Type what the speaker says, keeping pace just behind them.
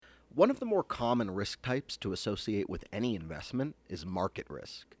One of the more common risk types to associate with any investment is market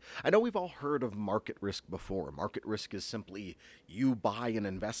risk. I know we've all heard of market risk before. Market risk is simply you buy an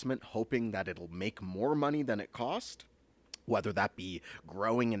investment hoping that it'll make more money than it cost, whether that be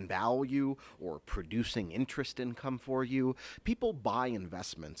growing in value or producing interest income for you. People buy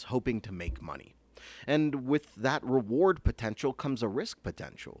investments hoping to make money. And with that reward potential comes a risk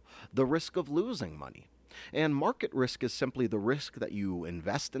potential, the risk of losing money. And market risk is simply the risk that you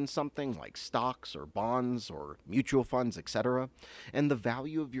invest in something like stocks or bonds or mutual funds, etc., and the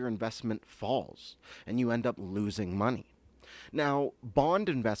value of your investment falls, and you end up losing money. Now, bond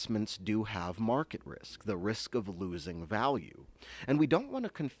investments do have market risk, the risk of losing value. And we don't want to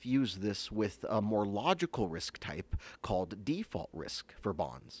confuse this with a more logical risk type called default risk for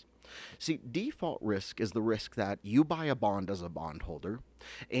bonds. See, default risk is the risk that you buy a bond as a bondholder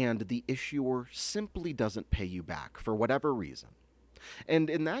and the issuer simply doesn't pay you back for whatever reason. And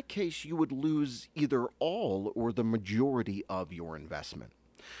in that case, you would lose either all or the majority of your investment.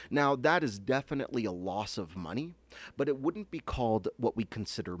 Now, that is definitely a loss of money, but it wouldn't be called what we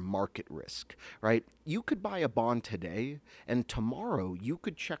consider market risk, right? You could buy a bond today, and tomorrow you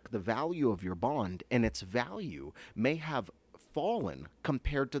could check the value of your bond, and its value may have fallen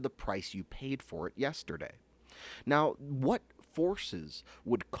compared to the price you paid for it yesterday. Now, what forces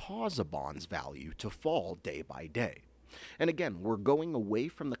would cause a bond's value to fall day by day? And again, we're going away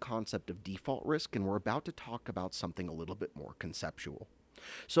from the concept of default risk, and we're about to talk about something a little bit more conceptual.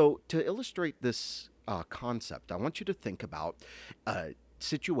 So, to illustrate this concept, I want you to think about a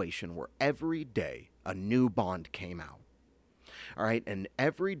situation where every day a new bond came out. All right, and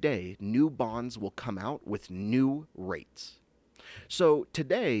every day new bonds will come out with new rates. So,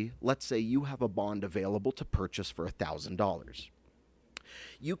 today, let's say you have a bond available to purchase for $1,000.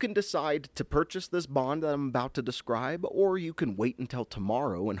 You can decide to purchase this bond that I'm about to describe, or you can wait until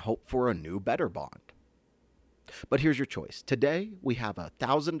tomorrow and hope for a new, better bond. But here's your choice. Today, we have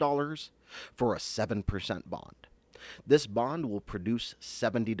 $1,000 for a 7% bond. This bond will produce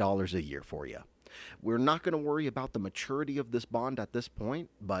 $70 a year for you. We're not going to worry about the maturity of this bond at this point,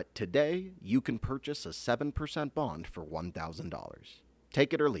 but today you can purchase a 7% bond for $1,000.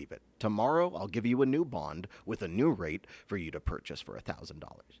 Take it or leave it. Tomorrow, I'll give you a new bond with a new rate for you to purchase for $1,000.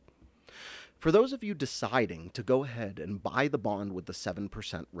 For those of you deciding to go ahead and buy the bond with the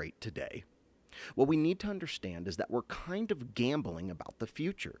 7% rate today, what we need to understand is that we're kind of gambling about the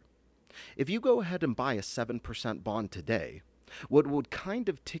future. If you go ahead and buy a 7% bond today, what would kind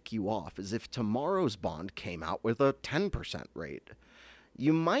of tick you off is if tomorrow's bond came out with a 10% rate.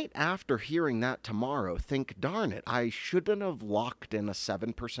 You might, after hearing that tomorrow, think, darn it, I shouldn't have locked in a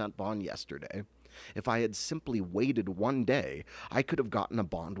 7% bond yesterday. If I had simply waited one day, I could have gotten a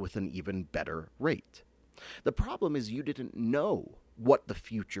bond with an even better rate. The problem is you didn't know what the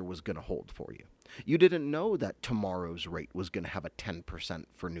future was going to hold for you. You didn't know that tomorrow's rate was going to have a 10%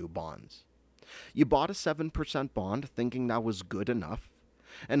 for new bonds. You bought a 7% bond thinking that was good enough,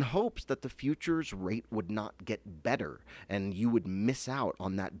 and hopes that the future's rate would not get better and you would miss out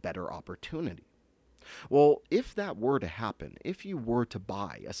on that better opportunity. Well, if that were to happen, if you were to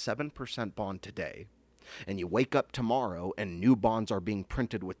buy a 7% bond today, and you wake up tomorrow and new bonds are being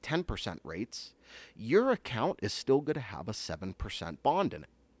printed with 10% rates, your account is still going to have a 7% bond in it.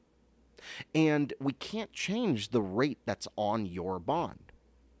 And we can't change the rate that's on your bond.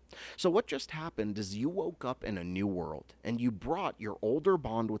 So what just happened is you woke up in a new world and you brought your older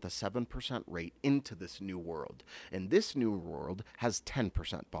bond with a 7% rate into this new world. And this new world has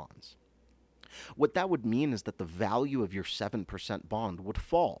 10% bonds. What that would mean is that the value of your 7% bond would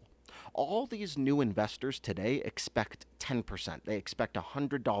fall. All these new investors today expect 10%. They expect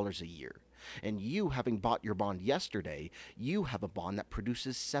 $100 a year. And you, having bought your bond yesterday, you have a bond that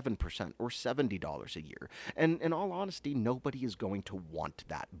produces 7% or $70 a year. And in all honesty, nobody is going to want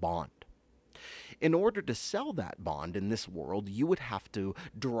that bond. In order to sell that bond in this world, you would have to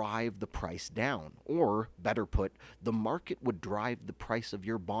drive the price down. Or, better put, the market would drive the price of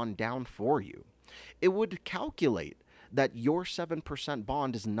your bond down for you. It would calculate that your 7%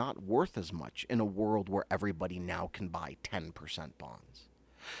 bond is not worth as much in a world where everybody now can buy 10% bonds.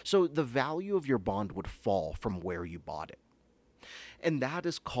 So the value of your bond would fall from where you bought it. And that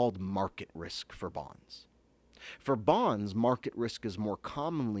is called market risk for bonds. For bonds, market risk is more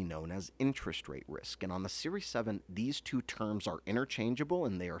commonly known as interest rate risk, and on the Series 7, these two terms are interchangeable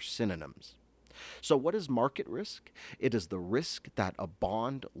and they are synonyms. So what is market risk? It is the risk that a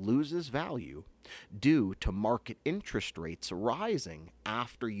bond loses value due to market interest rates rising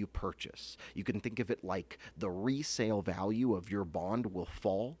after you purchase. You can think of it like the resale value of your bond will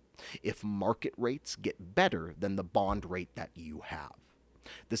fall if market rates get better than the bond rate that you have.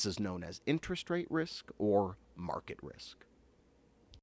 This is known as interest rate risk or market risk.